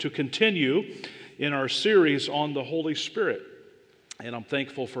to continue in our series on the Holy Spirit. And I'm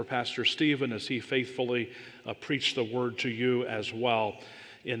thankful for Pastor Stephen as he faithfully preached the word to you as well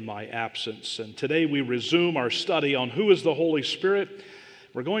in my absence. And today we resume our study on who is the Holy Spirit.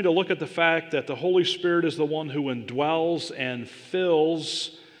 We're going to look at the fact that the Holy Spirit is the one who indwells and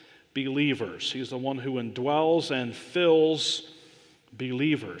fills believers. He's the one who indwells and fills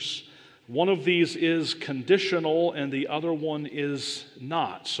believers. One of these is conditional and the other one is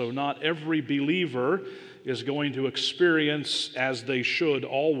not. So not every believer is going to experience, as they should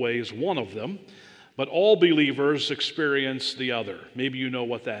always, one of them, but all believers experience the other. Maybe you know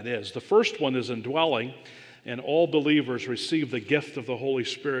what that is. The first one is indwelling, and all believers receive the gift of the Holy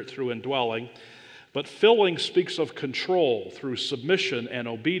Spirit through indwelling. But filling speaks of control through submission and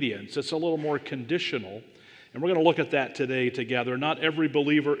obedience. It's a little more conditional, and we're going to look at that today together. Not every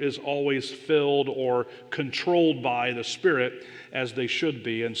believer is always filled or controlled by the Spirit as they should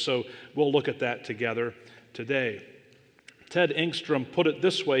be, and so we'll look at that together today. Ted Engstrom put it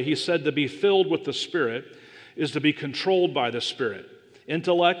this way. He said, to be filled with the Spirit is to be controlled by the Spirit.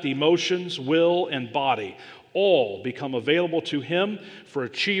 Intellect, emotions, will, and body all become available to him for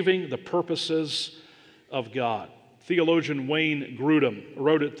achieving the purposes of God. Theologian Wayne Grudem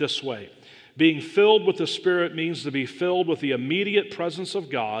wrote it this way. Being filled with the Spirit means to be filled with the immediate presence of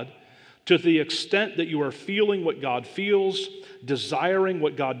God to the extent that you are feeling what God feels, desiring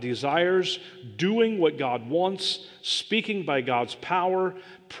what God desires, doing what God wants, speaking by God's power,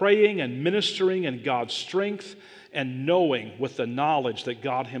 praying and ministering in God's strength, and knowing with the knowledge that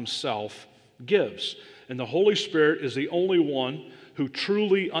God himself gives. And the Holy Spirit is the only one who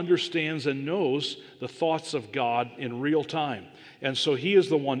truly understands and knows the thoughts of God in real time. And so he is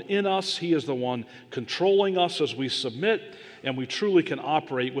the one in us, he is the one controlling us as we submit, and we truly can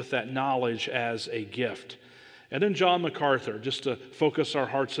operate with that knowledge as a gift. And then John MacArthur, just to focus our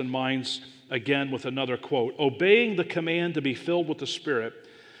hearts and minds again with another quote, obeying the command to be filled with the Spirit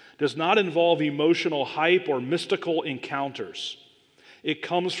does not involve emotional hype or mystical encounters. It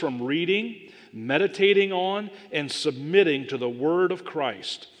comes from reading, meditating on, and submitting to the Word of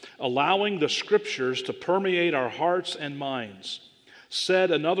Christ, allowing the Scriptures to permeate our hearts and minds.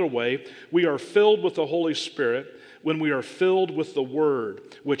 Said another way, we are filled with the Holy Spirit when we are filled with the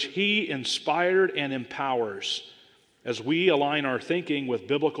Word, which He inspired and empowers. As we align our thinking with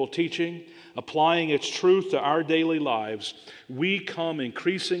biblical teaching, applying its truth to our daily lives, we come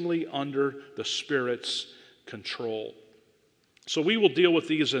increasingly under the Spirit's control. So we will deal with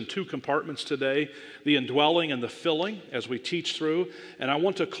these in two compartments today, the indwelling and the filling as we teach through. And I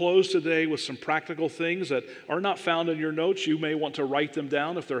want to close today with some practical things that are not found in your notes. You may want to write them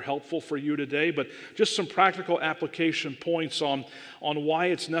down if they're helpful for you today, but just some practical application points on why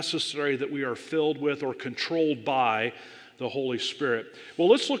it's necessary that we are filled with or controlled by the Holy Spirit. Well,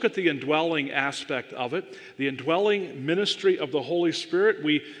 let's look at the indwelling aspect of it. The indwelling ministry of the Holy Spirit.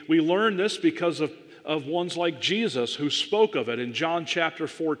 We learn this because of ones like Jesus who spoke of it in John chapter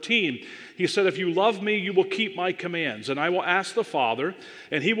 14. He said, if you love me, you will keep my commands, and I will ask the Father,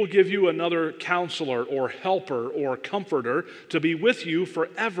 and he will give you another counselor or helper or comforter to be with you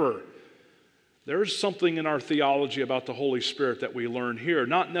forever. There's something in our theology about the Holy Spirit that we learn here,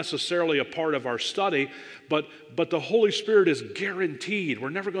 not necessarily a part of our study, but the Holy Spirit is guaranteed. We're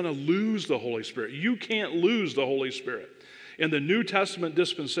never going to lose the Holy Spirit. You can't lose the Holy Spirit. In the New Testament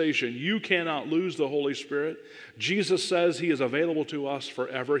dispensation, you cannot lose the Holy Spirit. Jesus says he is available to us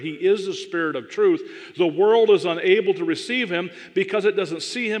forever. He is the Spirit of truth. The world is unable to receive him because it doesn't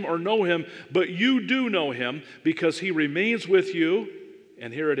see him or know him, but you do know him because he remains with you,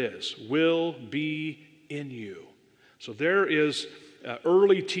 and here it is, will be in you. So there is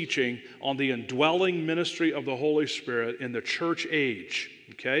early teaching on the indwelling ministry of the Holy Spirit in the church age.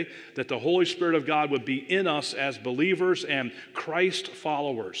 Okay, that the Holy Spirit of God would be in us as believers and Christ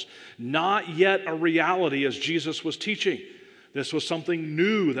followers. Not yet a reality as Jesus was teaching. This was something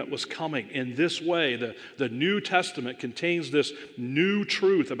new that was coming in this way. The New Testament contains this new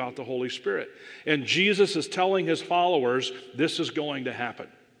truth about the Holy Spirit. And Jesus is telling his followers this is going to happen.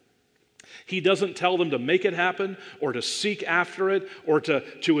 He doesn't tell them to make it happen or to seek after it or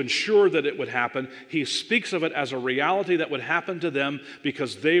to ensure that it would happen. He speaks of it as a reality that would happen to them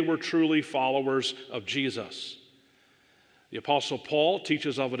because they were truly followers of Jesus. The Apostle Paul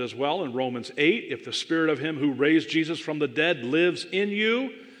teaches of it as well in Romans 8. If the Spirit of him who raised Jesus from the dead lives in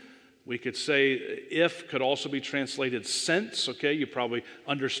you, we could say if could also be translated since, okay? You probably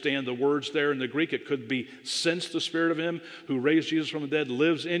understand the words there in the Greek. It could be since the Spirit of him who raised Jesus from the dead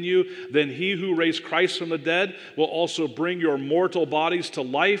lives in you, then he who raised Christ from the dead will also bring your mortal bodies to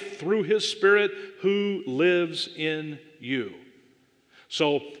life through his Spirit who lives in you.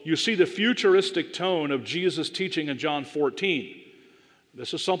 So you see the futuristic tone of Jesus' teaching in John 14.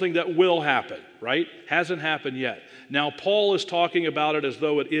 This is something that will happen, right? Hasn't happened yet. Now, Paul is talking about it as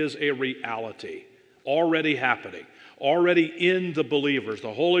though it is a reality, already happening, already in the believers.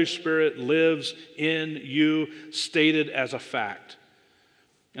 The Holy Spirit lives in you, stated as a fact.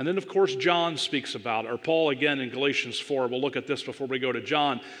 And then, of course, John speaks about it, or Paul again in Galatians 4. We'll look at this before we go to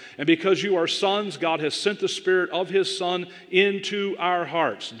John. And because you are sons, God has sent the Spirit of His Son into our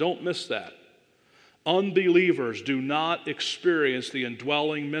hearts. Don't miss that. Unbelievers do not experience the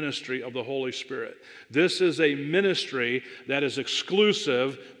indwelling ministry of the Holy Spirit. This is a ministry that is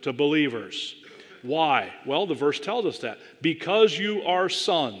exclusive to believers. Why? Well, the verse tells us that. Because you are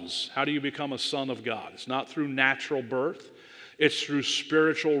sons. How do you become a son of God? It's not through natural birth. It's through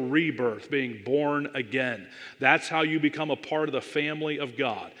spiritual rebirth, being born again. That's how you become a part of the family of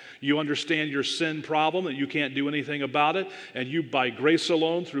God. You understand your sin problem, that you can't do anything about it, and you, by grace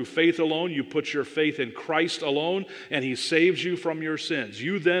alone, through faith alone, you put your faith in Christ alone, and He saves you from your sins.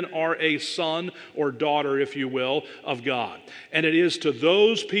 You then are a son or daughter, if you will, of God. And it is to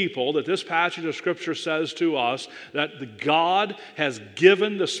those people that this passage of Scripture says to us that God has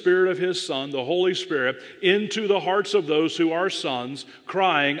given the Spirit of His Son, the Holy Spirit, into the hearts of those who are sons,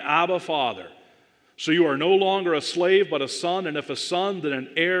 crying, Abba, Father. So you are no longer a slave, but a son, and if a son, then an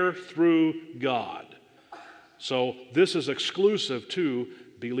heir through God. So this is exclusive to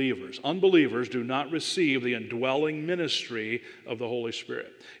believers. Unbelievers do not receive the indwelling ministry of the Holy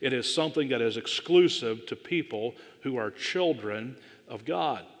Spirit. It is something that is exclusive to people who are children of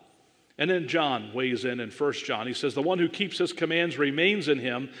God. And then John weighs in 1 John. He says, the one who keeps His commands remains in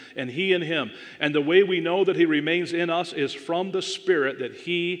Him, and He in him. And the way we know that He remains in us is from the Spirit that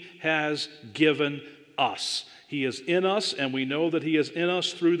He has given us. He is in us, and we know that He is in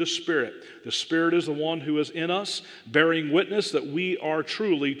us through the Spirit. The Spirit is the one who is in us, bearing witness that we are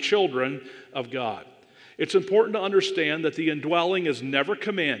truly children of God. It's important to understand that the indwelling is never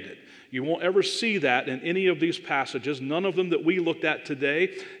commanded. You won't ever see that in any of these passages, none of them that we looked at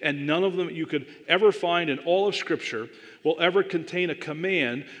today, and none of them that you could ever find in all of Scripture will ever contain a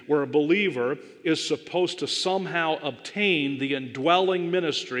command where a believer is supposed to somehow obtain the indwelling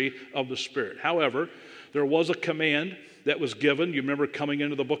ministry of the Spirit. However, there was a command that was given. You remember coming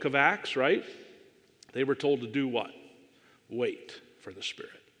into the book of Acts, right? They were told to do what? Wait for the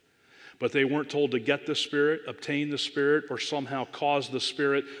Spirit. But they weren't told to get the Spirit, obtain the Spirit, or somehow cause the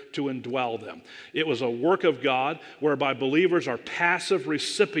Spirit to indwell them. It was a work of God whereby believers are passive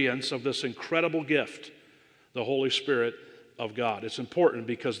recipients of this incredible gift, the Holy Spirit of God. It's important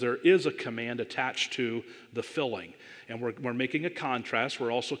because there is a command attached to the filling. And we're making a contrast.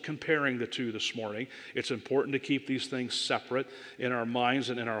 We're also comparing the two this morning. It's important to keep these things separate in our minds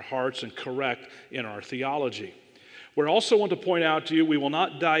and in our hearts and correct in our theology. We also want to point out to you, we will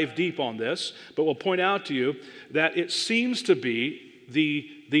not dive deep on this, but we'll point out to you that it seems to be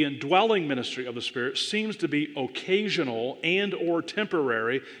the indwelling ministry of the Spirit seems to be occasional and or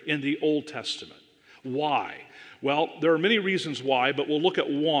temporary in the Old Testament. Why? Well, there are many reasons why, but we'll look at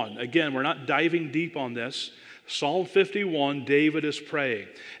one. Again, we're not diving deep on this. Psalm 51, David is praying.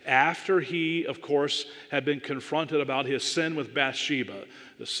 After he, of course, had been confronted about his sin with Bathsheba,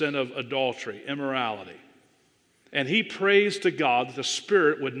 the sin of adultery, immorality. And he prays to God that the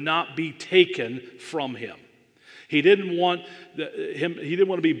Spirit would not be taken from him. He didn't want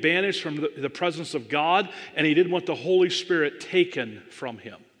to be banished from the presence of God, and he didn't want the Holy Spirit taken from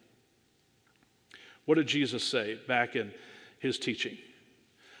him. What did Jesus say back in his teaching?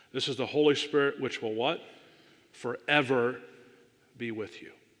 This is the Holy Spirit which will what? Forever be with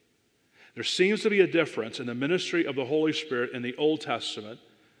you. There seems to be a difference in the ministry of the Holy Spirit in the Old Testament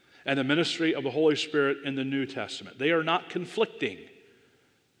and the ministry of the Holy Spirit in the New Testament. They are not conflicting.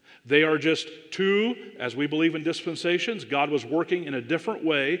 They are just two, as we believe in dispensations, God was working in a different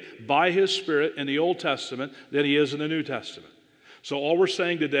way by His Spirit in the Old Testament than He is in the New Testament. So all we're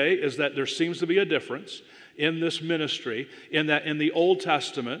saying today is that there seems to be a difference in this ministry, in that in the Old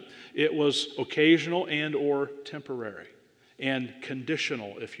Testament, it was occasional and or temporary and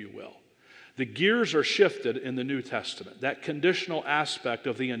conditional, if you will. The gears are shifted in the New Testament. That conditional aspect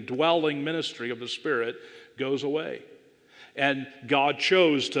of the indwelling ministry of the Spirit goes away. And God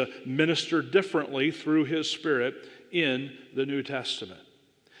chose to minister differently through His Spirit in the New Testament.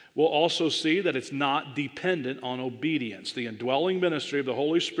 We'll also see that it's not dependent on obedience. The indwelling ministry of the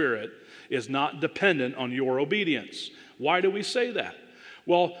Holy Spirit is not dependent on your obedience. Why do we say that?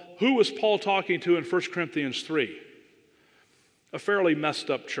 Well, who was Paul talking to in 1 Corinthians 3? A fairly messed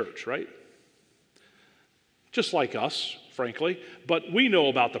up church, right? Just like us, frankly, but we know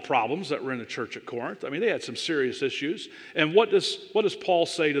about the problems that were in the church at Corinth. I mean, they had some serious issues. And what does Paul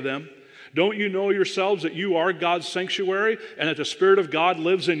say to them? Don't you know yourselves that you are God's sanctuary and that the Spirit of God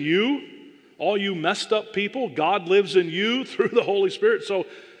lives in you? All you messed up people, God lives in you through the Holy Spirit. So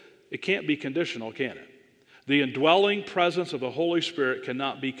it can't be conditional, can it? The indwelling presence of the Holy Spirit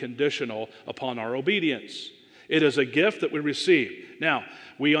cannot be conditional upon our obedience. It is a gift that we receive. Now,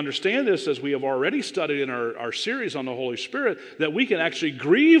 we understand this as we have already studied in our series on the Holy Spirit, that we can actually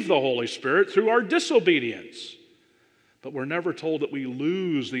grieve the Holy Spirit through our disobedience. But we're never told that we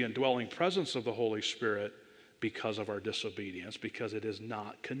lose the indwelling presence of the Holy Spirit because of our disobedience, because it is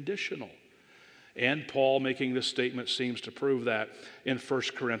not conditional. And Paul making this statement seems to prove that in 1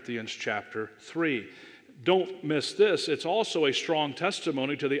 Corinthians chapter 3. Don't miss this. It's also a strong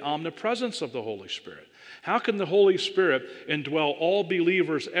testimony to the omnipresence of the Holy Spirit. How can the Holy Spirit indwell all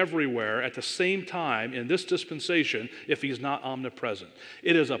believers everywhere at the same time in this dispensation if he's not omnipresent?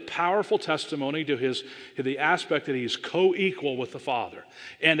 It is a powerful testimony to the aspect that he's co-equal with the Father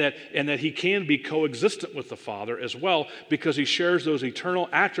and that he can be coexistent with the Father as well because he shares those eternal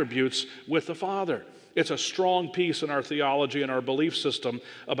attributes with the Father. It's a strong piece in our theology and our belief system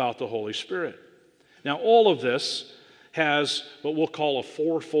about the Holy Spirit. Now, all of this has what we'll call a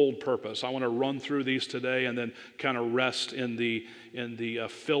fourfold purpose. I want to run through these today and then kind of rest in the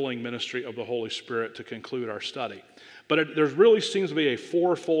filling ministry of the Holy Spirit to conclude our study. But there really seems to be a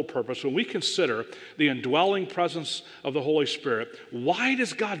fourfold purpose. When we consider the indwelling presence of the Holy Spirit, why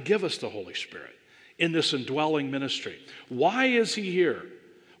does God give us the Holy Spirit in this indwelling ministry? Why is he here?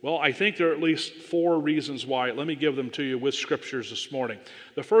 Well, I think there are at least four reasons why. Let me give them to you with scriptures this morning.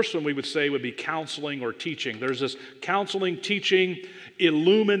 The first one we would say would be counseling or teaching. There's this counseling, teaching,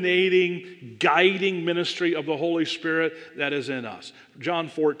 illuminating, guiding ministry of the Holy Spirit that is in us. John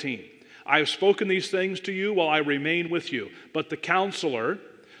 14, I have spoken these things to you while I remain with you. But the counselor,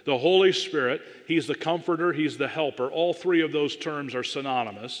 the Holy Spirit, he's the comforter, he's the helper. All three of those terms are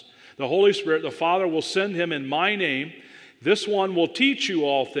synonymous. The Holy Spirit, the Father will send him in my name. This one will teach you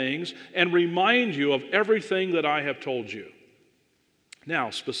all things and remind you of everything that I have told you.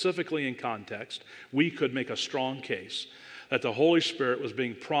 Now, specifically in context, we could make a strong case that the Holy Spirit was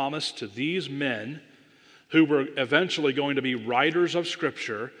being promised to these men who were eventually going to be writers of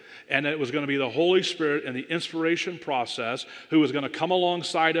Scripture, and it was going to be the Holy Spirit and the inspiration process who was going to come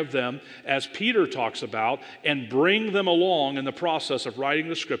alongside of them, as Peter talks about, and bring them along in the process of writing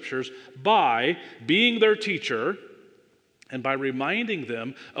the Scriptures by being their teacher and by reminding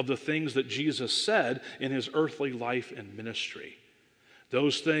them of the things that Jesus said in his earthly life and ministry.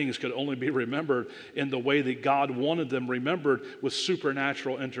 Those things could only be remembered in the way that God wanted them remembered, with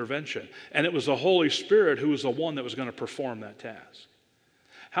supernatural intervention. And it was the Holy Spirit who was the one that was going to perform that task.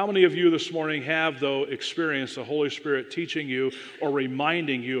 How many of you this morning have, though, experienced the Holy Spirit teaching you or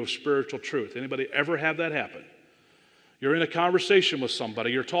reminding you of spiritual truth? Anybody ever have that happen? You're in a conversation with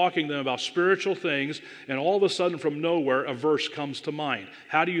somebody, you're talking to them about spiritual things, and all of a sudden from nowhere a verse comes to mind.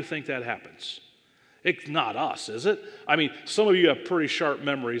 How do you think that happens? It's not us, is it? I mean, some of you have pretty sharp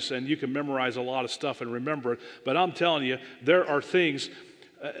memories and you can memorize a lot of stuff and remember it, but I'm telling you, there are things,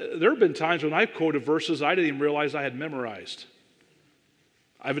 there have been times when I've quoted verses I didn't even realize I had memorized.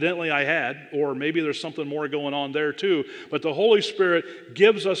 Evidently I had, or maybe there's something more going on there too. But the Holy Spirit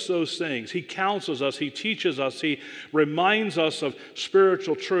gives us those things. He counsels us, he teaches us, he reminds us of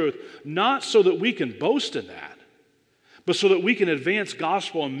spiritual truth, not so that we can boast in that, but so that we can advance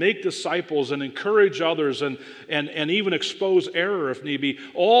gospel and make disciples and encourage others and even expose error if need be.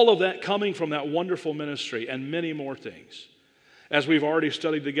 All of that coming from that wonderful ministry and many more things. As we've already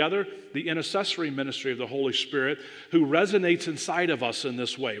studied together, the intercessory ministry of the Holy Spirit who resonates inside of us in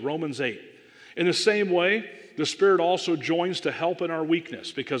this way, Romans 8. In the same way, the Spirit also joins to help in our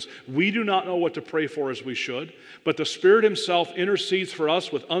weakness because we do not know what to pray for as we should, but the Spirit himself intercedes for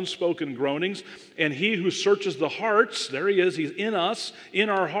us with unspoken groanings, and he who searches the hearts, there he is, he's in us, in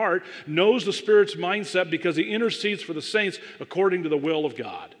our heart, knows the Spirit's mindset because he intercedes for the saints according to the will of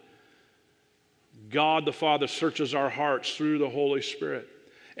God. God the Father searches our hearts through the Holy Spirit.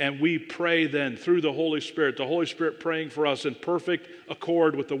 And we pray then through the Holy Spirit praying for us in perfect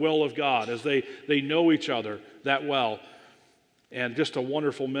accord with the will of God as they know each other that well. And just a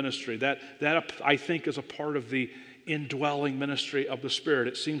wonderful ministry. That I think is a part of the indwelling ministry of the Spirit.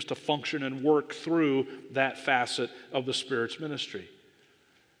 It seems to function and work through that facet of the Spirit's ministry.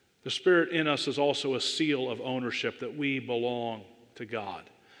 The Spirit in us is also a seal of ownership that we belong to God,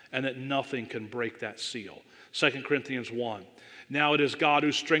 and that nothing can break that seal. 2 Corinthians 1. Now it is God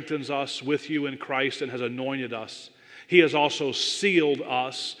who strengthens us with you in Christ and has anointed us. He has also sealed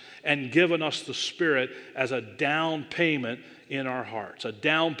us and given us the Spirit as a down payment in our hearts, a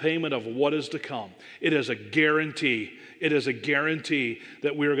down payment of what is to come. It is a guarantee. It is a guarantee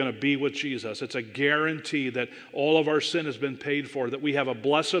that we are going to be with Jesus. It's a guarantee that all of our sin has been paid for, that we have a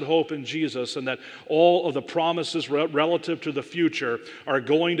blessed hope in Jesus, and that all of the promises relative to the future are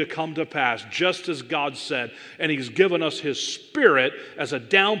going to come to pass, just as God said. And He's given us His Spirit as a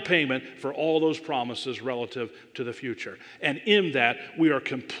down payment for all those promises relative to the future. And in that, we are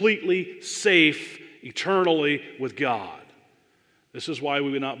completely safe eternally with God. This is why we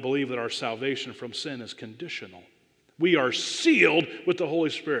would not believe that our salvation from sin is conditional. We are sealed with the Holy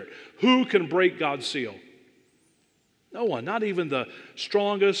Spirit. Who can break God's seal? No one. Not even the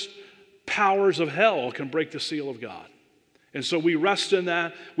strongest powers of hell can break the seal of God. And so we rest in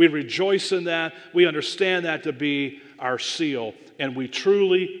that. We rejoice in that. We understand that to be our seal. And we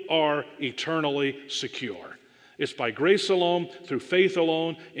truly are eternally secure. It's by grace alone, through faith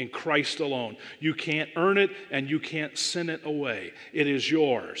alone, in Christ alone. You can't earn it and you can't sin it away. It is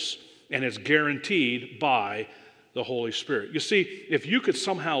yours. And it's guaranteed by the Holy Spirit. You see, if you could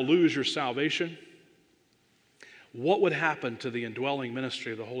somehow lose your salvation, what would happen to the indwelling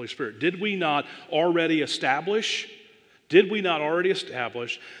ministry of the Holy Spirit? Did we not already establish that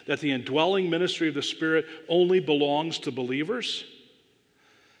the indwelling ministry of the Spirit only belongs to believers?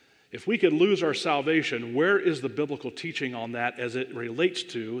 If we could lose our salvation, where is the biblical teaching on that as it relates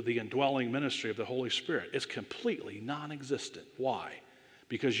to the indwelling ministry of the Holy Spirit? It's completely non-existent. Why?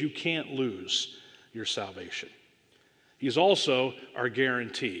 Because you can't lose your salvation. He's also our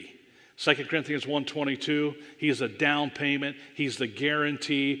guarantee. 2 Corinthians 1:22, He is a down payment. He's the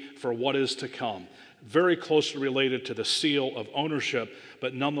guarantee for what is to come. Very closely related to the seal of ownership,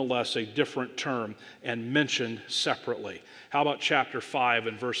 but nonetheless a different term and mentioned separately. How about chapter 5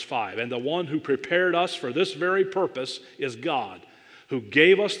 and verse 5? And the one who prepared us for this very purpose is God, who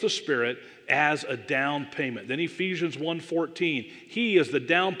gave us the Spirit as a down payment. Then Ephesians 1:14, He is the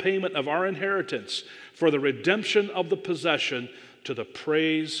down payment of our inheritance for the redemption of the possession to the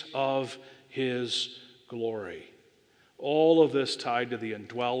praise of His glory. All of this tied to the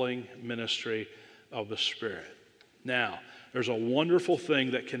indwelling ministry of the Spirit. Now, there's a wonderful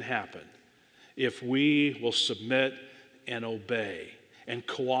thing that can happen if we will submit and obey and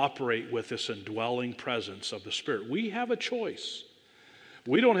cooperate with this indwelling presence of the Spirit. We have a choice.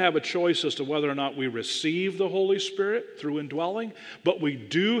 We don't have a choice as to whether or not we receive the Holy Spirit through indwelling, but we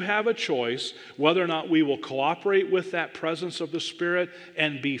do have a choice whether or not we will cooperate with that presence of the Spirit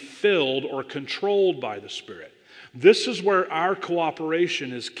and be filled or controlled by the Spirit. This is where our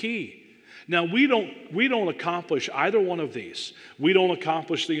cooperation is key. Now, we don't accomplish either one of these. We don't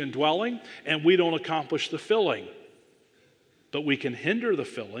accomplish the indwelling, and we don't accomplish the filling. But we can hinder the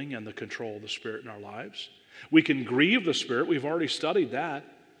filling and the control of the Spirit in our lives. We can grieve the Spirit. We've already studied that.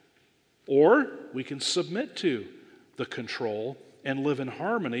 Or we can submit to the control and live in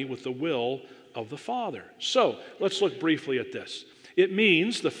harmony with the will of the Father. So, let's look briefly at this. It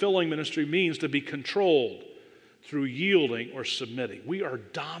means, the filling ministry means to be controlled through yielding or submitting. We are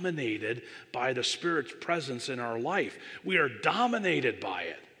dominated by the Spirit's presence in our life. We are dominated by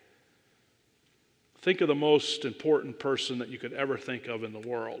it. Think of the most important person that you could ever think of in the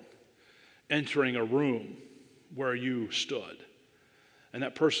world entering a room where you stood. And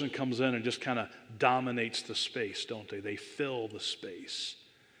that person comes in and just kind of dominates the space, don't they? They fill the space.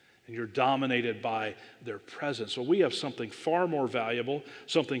 And you're dominated by their presence. So we have something far more valuable,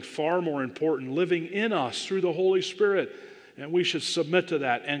 something far more important living in us through the Holy Spirit. And we should submit to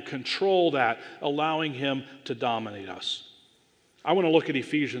that and control that, allowing Him to dominate us. I want to look at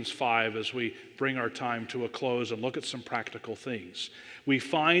Ephesians 5 as we bring our time to a close and look at some practical things. We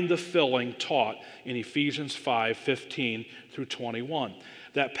find the filling taught in Ephesians 5:15 through 21.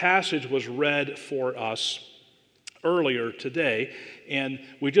 That passage was read for us earlier today, and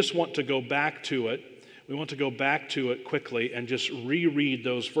we just want to go back to it. We want to go back to it quickly and just reread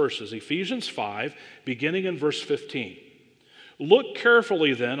those verses. Ephesians 5, beginning in verse 15. Look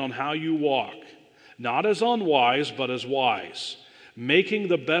carefully then on how you walk, not as unwise, but as wise, making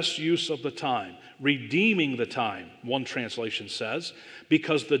the best use of the time, redeeming the time, one translation says,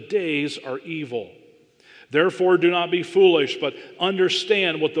 because the days are evil. Therefore, do not be foolish, but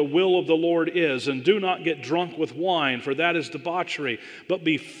understand what the will of the Lord is, and do not get drunk with wine, for that is debauchery, but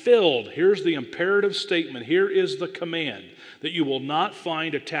be filled. Here's the imperative statement. Here is the command that you will not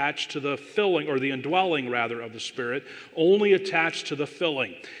find attached to the filling, or the indwelling, rather, of the Spirit, only attached to the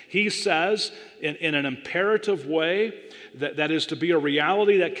filling. He says, in an imperative way, that is to be a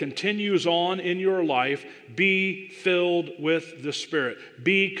reality that continues on in your life. Be filled with the Spirit.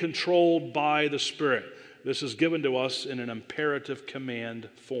 Be controlled by the Spirit. This is given to us in an imperative command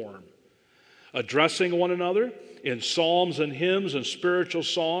form. Addressing one another in psalms and hymns and spiritual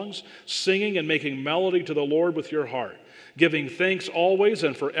songs, singing and making melody to the Lord with your heart, giving thanks always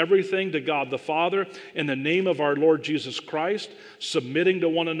and for everything to God the Father in the name of our Lord Jesus Christ, submitting to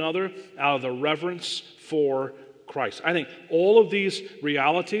one another out of the reverence for Christ. I think all of these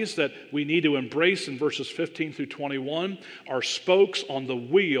realities that we need to embrace in verses 15 through 21 are spokes on the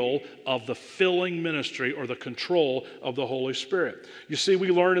wheel of the filling ministry or the control of the Holy Spirit. You see, we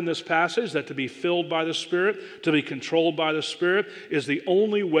learn in this passage that to be filled by the Spirit, to be controlled by the Spirit, is the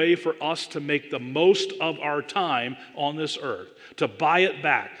only way for us to make the most of our time on this earth, to buy it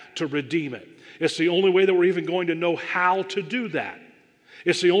back, to redeem it. It's the only way that we're even going to know how to do that.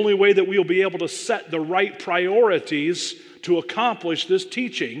 It's the only way that we'll be able to set the right priorities to accomplish this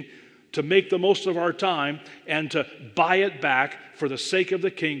teaching, to make the most of our time, and to buy it back for the sake of the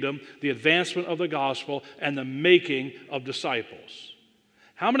kingdom, the advancement of the gospel, and the making of disciples.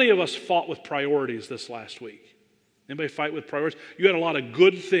 How many of us fought with priorities this last week? Anybody fight with priorities? You had a lot of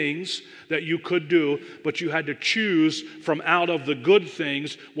good things that you could do, but you had to choose from out of the good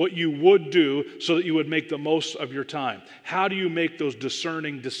things what you would do so that you would make the most of your time. How do you make those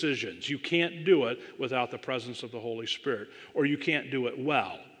discerning decisions? You can't do it without the presence of the Holy Spirit, or you can't do it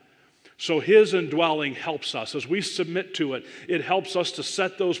well. So His indwelling helps us. As we submit to it, it helps us to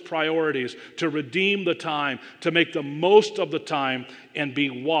set those priorities, to redeem the time, to make the most of the time, and be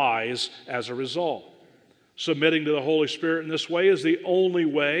wise as a result. Submitting to the Holy Spirit in this way is the only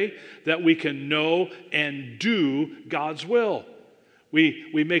way that we can know and do God's will.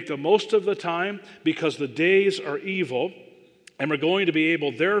 We make the most of the time because the days are evil, and we're going to be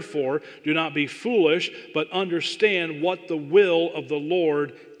able, therefore, do not be foolish, but understand what the will of the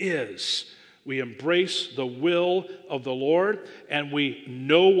Lord is. We embrace the will of the Lord, and we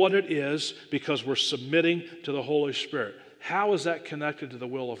know what it is because we're submitting to the Holy Spirit. How is that connected to the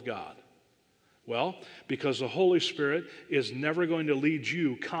will of God? Well, because the Holy Spirit is never going to lead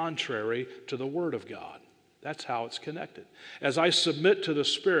you contrary to the Word of God. That's how it's connected. As I submit to the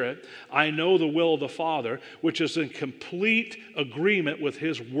Spirit, I know the will of the Father, which is in complete agreement with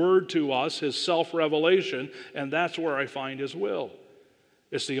His Word to us, His self-revelation, and that's where I find His will.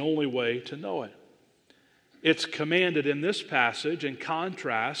 It's the only way to know it. It's commanded in this passage in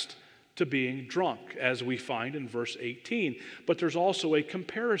contrast to being drunk, as we find in verse 18. But there's also a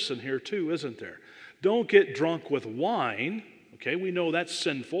comparison here too, isn't there? Don't get drunk with wine. Okay, we know that's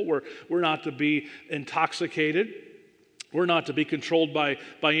sinful. We're not to be intoxicated. We're not to be controlled by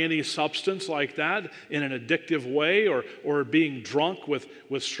any substance like that in an addictive way, or being drunk with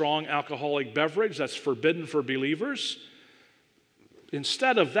strong alcoholic beverage. That's forbidden for believers.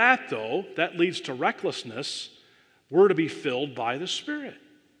 Instead of that, though, that leads to recklessness. We're to be filled by the Spirit.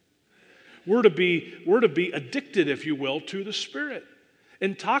 We're to be addicted, if you will, to the Spirit.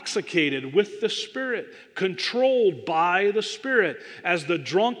 Intoxicated with the Spirit. Controlled by the Spirit. As the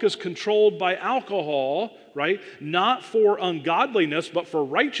drunk is controlled by alcohol, right? Not for ungodliness, but for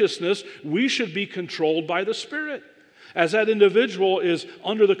righteousness, we should be controlled by the Spirit. As that individual is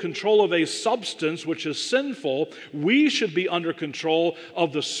under the control of a substance which is sinful, we should be under control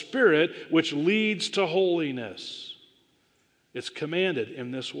of the Spirit which leads to holiness. It's commanded in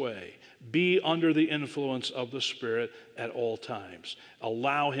this way. Be under the influence of the Spirit at all times.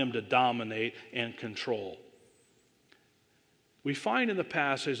 Allow Him to dominate and control. We find in the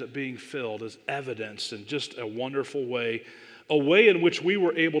passage that being filled is evidenced in just a wonderful way, a way in which we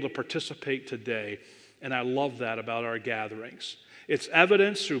were able to participate today, and I love that about our gatherings. It's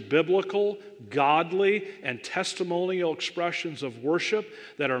evidenced through biblical, godly, and testimonial expressions of worship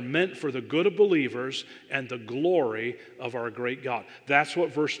that are meant for the good of believers and the glory of our great God. That's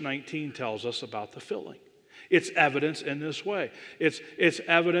what verse 19 tells us about the filling. It's evidence in this way. It's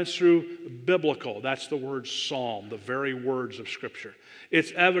evidence through biblical. That's the word psalm, the very words of Scripture.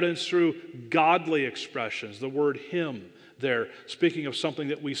 It's evidence through godly expressions, the word hymn there, speaking of something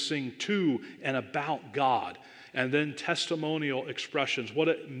that we sing to and about God. And then testimonial expressions, what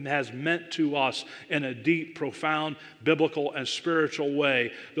it has meant to us in a deep, profound, biblical, and spiritual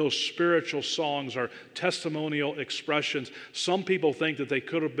way. Those spiritual songs are testimonial expressions. Some people think that they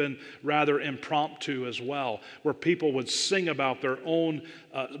could have been rather impromptu as well, where people would sing about their own,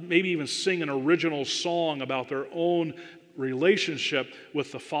 maybe even sing an original song about their own relationship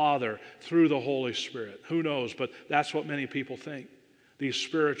with the Father through the Holy Spirit. Who knows? But that's what many people think. These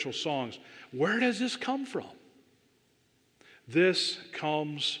spiritual songs. Where does this come from? This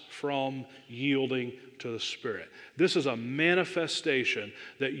comes from yielding to the Spirit. This is a manifestation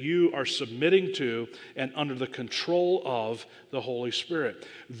that you are submitting to and under the control of the Holy Spirit.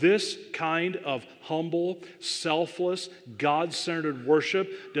 This kind of humble, selfless, God-centered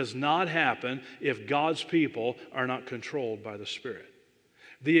worship does not happen if God's people are not controlled by the Spirit.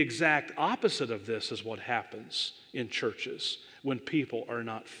 The exact opposite of this is what happens in churches when people are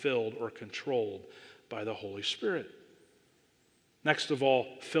not filled or controlled by the Holy Spirit. Next of all,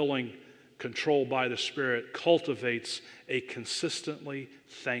 controlled by the Spirit cultivates a consistently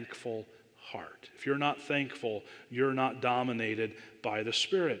thankful heart. If you're not thankful, you're not dominated by the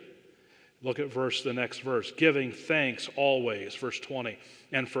Spirit. Look at the next verse. Giving thanks always, verse 20,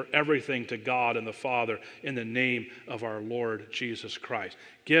 and for everything to God and the Father in the name of our Lord Jesus Christ.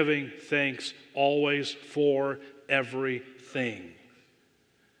 Giving thanks always for everything.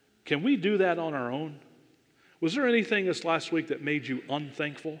 Can we do that on our own? Was there anything this last week that made you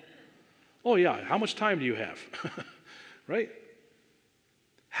unthankful? Oh yeah, how much time do you have? Right?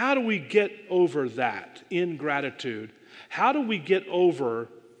 How do we get over that ingratitude? How do we get over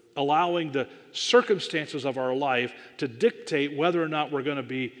allowing the circumstances of our life to dictate whether or not we're going to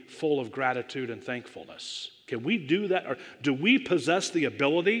be full of gratitude and thankfulness? Can we do that? Or do we possess the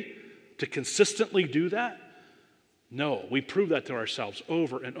ability to consistently do that? No, we prove that to ourselves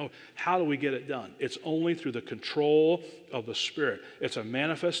over and over. How do we get it done? It's only through the control of the Spirit. It's a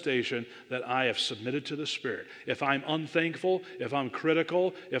manifestation that I have submitted to the Spirit. If I'm unthankful, if I'm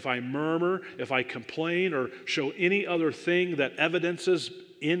critical, if I murmur, if I complain or show any other thing that evidences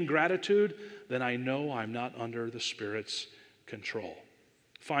ingratitude, then I know I'm not under the Spirit's control.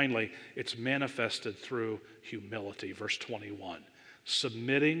 Finally, it's manifested through humility. Verse 21,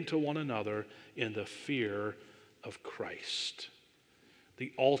 submitting to one another in the fear of Christ.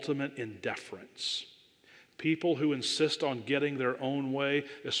 The ultimate in deference. People who insist on getting their own way,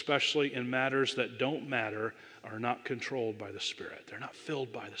 especially in matters that don't matter, are not controlled by the Spirit. They're not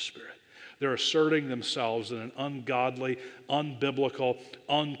filled by the Spirit. They're asserting themselves in an ungodly, unbiblical,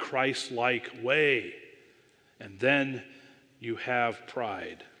 unchrist-like way. And then you have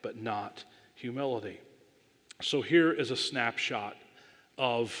pride, but not humility. So here is a snapshot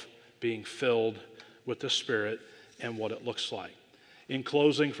of being filled with the Spirit and what it looks like. In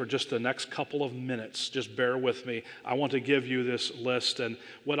closing, for just the next couple of minutes, just bear with me. I want to give you this list, and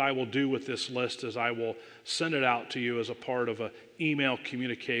what I will do with this list is I will send it out to you as a part of an email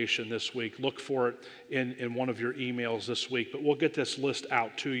communication this week. Look for it in one of your emails this week, but we'll get this list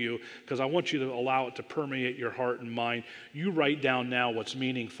out to you because I want you to allow it to permeate your heart and mind. You write down now what's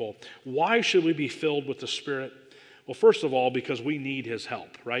meaningful. Why should we be filled with the Spirit? Well, first of all, because we need His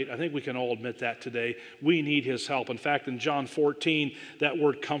help, right? I think we can all admit that today. We need His help. In fact, in John 14, that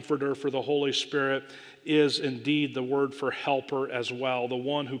word comforter for the Holy Spirit is indeed the word for helper as well, the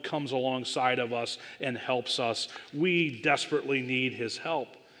one who comes alongside of us and helps us. We desperately need His help.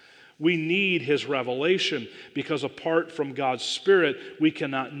 We need His revelation because apart from God's Spirit, we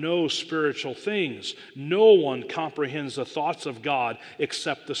cannot know spiritual things. No one comprehends the thoughts of God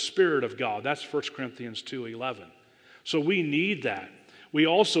except the Spirit of God. That's 1 Corinthians 2:11. So we need that. We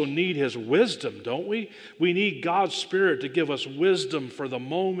also need His wisdom, don't we? We need God's Spirit to give us wisdom for the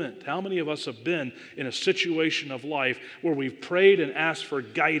moment. How many of us have been in a situation of life where we've prayed and asked for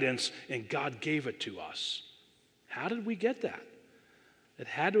guidance and God gave it to us? How did we get that? It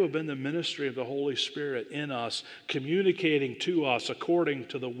had to have been the ministry of the Holy Spirit in us, communicating to us according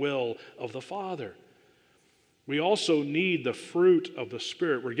to the will of the Father. We also need the fruit of the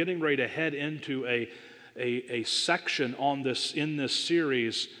Spirit. We're getting ready to head into a section on this in this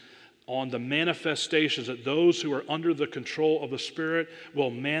series on the manifestations that those who are under the control of the Spirit will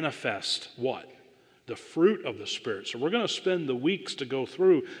manifest what? The fruit of the Spirit. So we're going to spend the weeks to go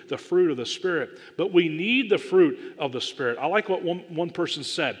through the fruit of the Spirit. But we need the fruit of the Spirit. I like what one person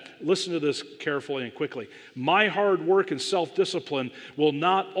said. Listen to this carefully and quickly. My hard work and self-discipline will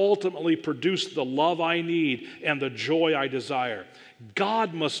not ultimately produce the love I need and the joy I desire.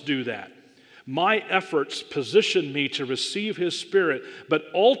 God must do that. My efforts position me to receive His Spirit, but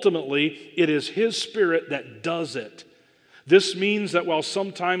ultimately it is His Spirit that does it. This means that while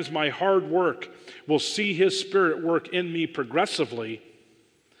sometimes my hard work will see His Spirit work in me progressively,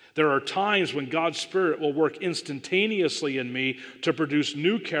 there are times when God's Spirit will work instantaneously in me to produce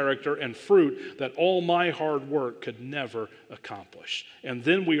new character and fruit that all my hard work could never accomplish. And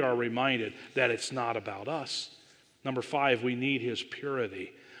then we are reminded that it's not about us. Number 5, we need His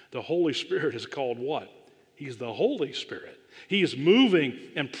purity. The Holy Spirit is called what? He's the Holy Spirit. He is moving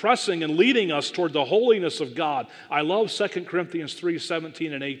and pressing and leading us toward the holiness of God. I love 2 Corinthians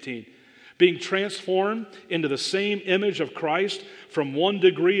 3:17 and 18. being transformed into the same image of Christ from one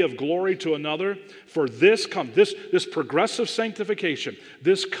degree of glory to another. For this progressive sanctification,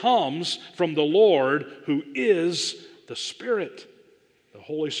 this comes from the Lord who is the Spirit. The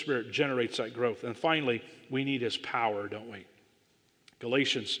Holy Spirit generates that growth. And finally, we need his power, don't we?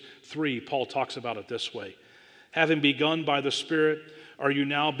 Galatians 3, Paul talks about it this way. Having begun by the Spirit, are you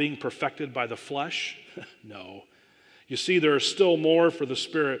now being perfected by the flesh? No. You see, there is still more for the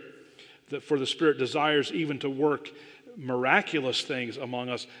Spirit desires even to work miraculous things among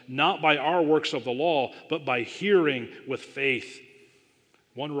us, not by our works of the law, but by hearing with faith.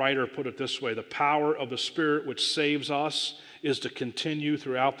 One writer put it this way: the power of the Spirit which saves us is to continue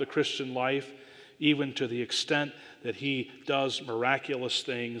throughout the Christian life, even to the extent that he does miraculous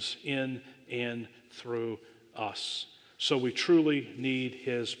things in and through us. So we truly need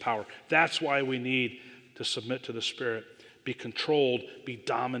his power. That's why we need to submit to the Spirit, be controlled, be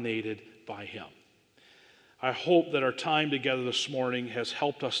dominated by him. I hope that our time together this morning has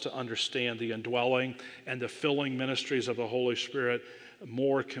helped us to understand the indwelling and the filling ministries of the Holy Spirit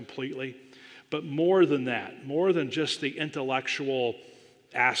more completely. But more than that, more than just the intellectual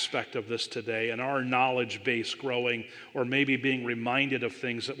aspect of this today and our knowledge base growing, or maybe being reminded of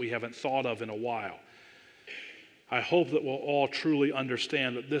things that we haven't thought of in a while, I hope that we'll all truly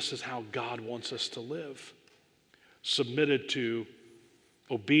understand that this is how God wants us to live. Submitted to,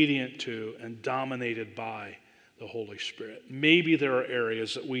 obedient to, and dominated by the Holy Spirit. Maybe there are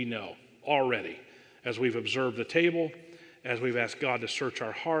areas that we know already, as we've observed the table, as we've asked God to search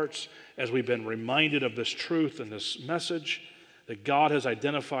our hearts, as we've been reminded of this truth and this message that God has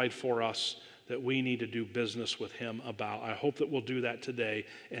identified for us that we need to do business with him about. I hope that we'll do that today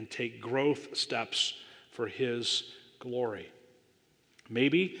and take growth steps for his glory.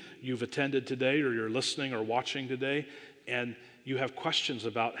 Maybe you've attended today, or you're listening or watching today, and you have questions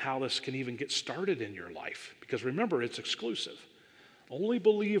about how this can even get started in your life. Because remember, it's exclusive. Only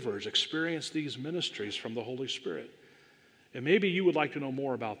believers experience these ministries from the Holy Spirit. And maybe you would like to know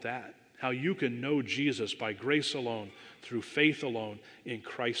more about that, how you can know Jesus by grace alone, through faith alone, in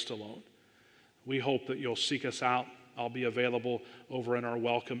Christ alone. We hope that you'll seek us out. I'll be available over in our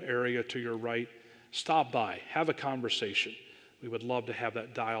welcome area to your right. Stop by, have a conversation. We would love to have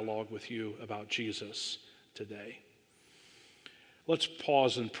that dialogue with you about Jesus today. Let's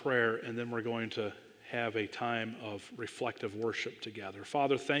pause in prayer, and then we're going to have a time of reflective worship together.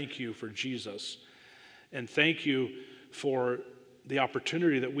 Father, thank you for Jesus, and thank you for the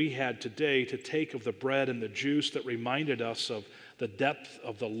opportunity that we had today to take of the bread and the juice that reminded us of the depth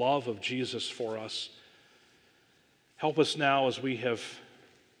of the love of Jesus for us. Help us now as we have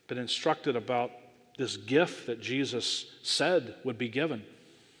been instructed about this gift that Jesus said would be given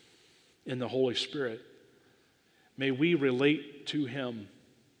in the Holy Spirit. May we relate to him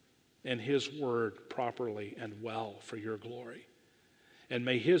and his word properly and well for your glory. And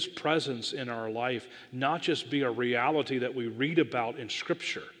may his presence in our life not just be a reality that we read about in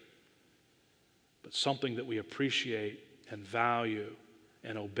Scripture, but something that we appreciate and value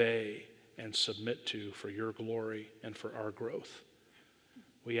and obey and submit to for your glory and for our growth.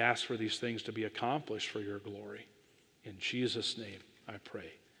 We ask for these things to be accomplished for your glory. In Jesus' name I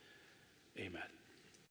pray. Amen.